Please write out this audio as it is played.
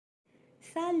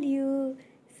Salut!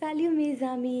 Salut mes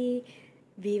amis!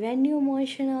 Bienvenue au mon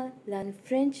channel Learn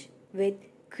French with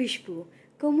Khushbu.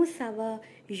 Comment ça va?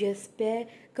 J'espère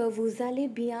que vous allez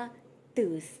bien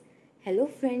tous. Hello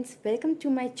friends, welcome to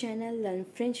my channel Learn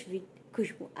French with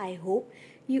Khushbu. I hope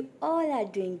you all are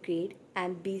doing great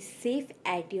and be safe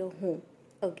at your home.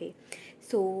 Okay,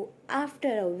 so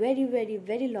after a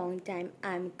very long time,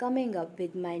 I'm coming up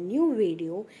with my new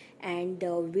video, and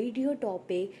the video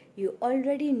topic you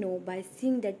already know by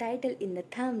seeing the title in the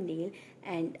thumbnail.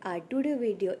 And our today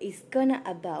video is gonna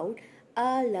about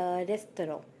a la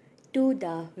restaurant, to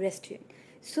the restaurant.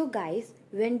 So guys,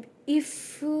 when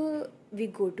if we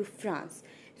go to France,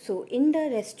 so in the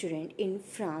restaurant in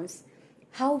France,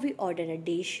 how we order a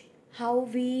dish, how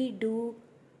we do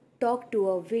talk to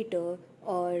a waiter,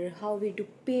 or how we do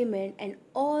payment, and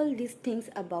all these things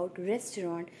about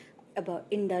restaurant, about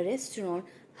in the restaurant,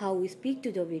 how we speak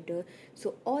to the waiter.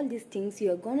 So all these things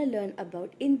you are gonna learn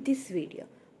about in this video.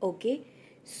 Okay,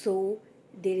 so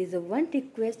there is a one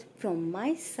request from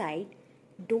my side: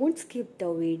 don't skip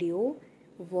the video,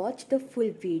 watch the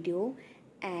full video,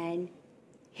 and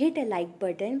hit a like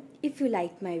button if you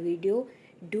like my video.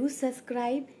 Do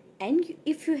subscribe, and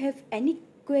if you have any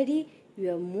query, you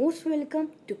are most welcome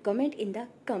to comment in the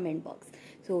comment box.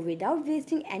 So without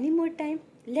wasting any more time,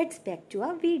 let's back to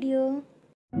our video.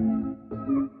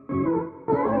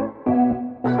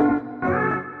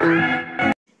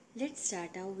 Let's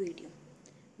start our video.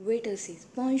 Waiter says,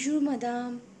 "Bonjour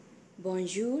madame."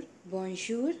 Bonjour,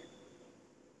 bonjour.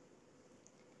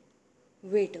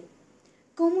 Waiter,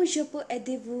 "Comment je peux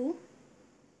aider-vous?"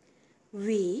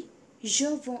 "Oui, je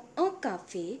veux un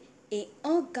café et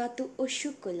un gâteau au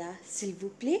chocolat, s'il vous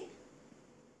plaît."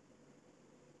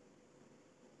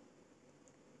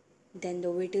 Then the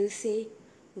waiter say,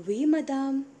 "Oui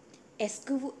madame, est-ce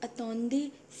que vous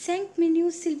attendez 5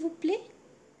 minutes s'il vous plaît?"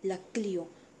 Le client,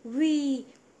 "Oui,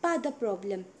 pas de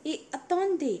problème. Et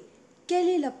attendez, quel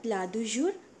est le plat du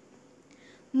jour?"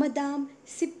 "Madame,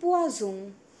 c'est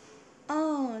poisson."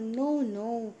 "Ah non,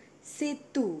 non, c'est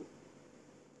tout."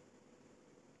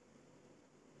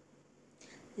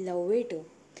 Le waiter,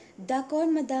 "D'accord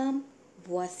madame,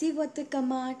 voici votre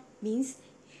commande." Means,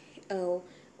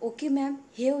 okay ma'am,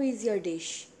 here is your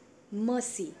dish.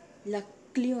 Merci, le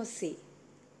client say.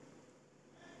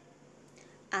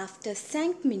 After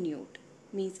 5 minutes,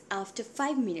 means after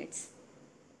 5 minutes,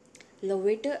 le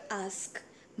waiter ask,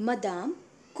 "Madame,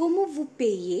 comment vous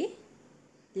payez?"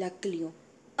 Le client,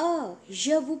 "Ah,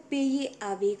 je vous paye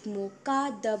avec mon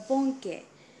carte de banque."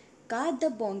 Carte de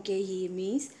banque here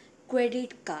means credit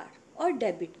card or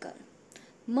debit card.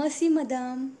 "Merci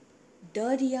madame." De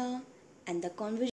rien, and the conversation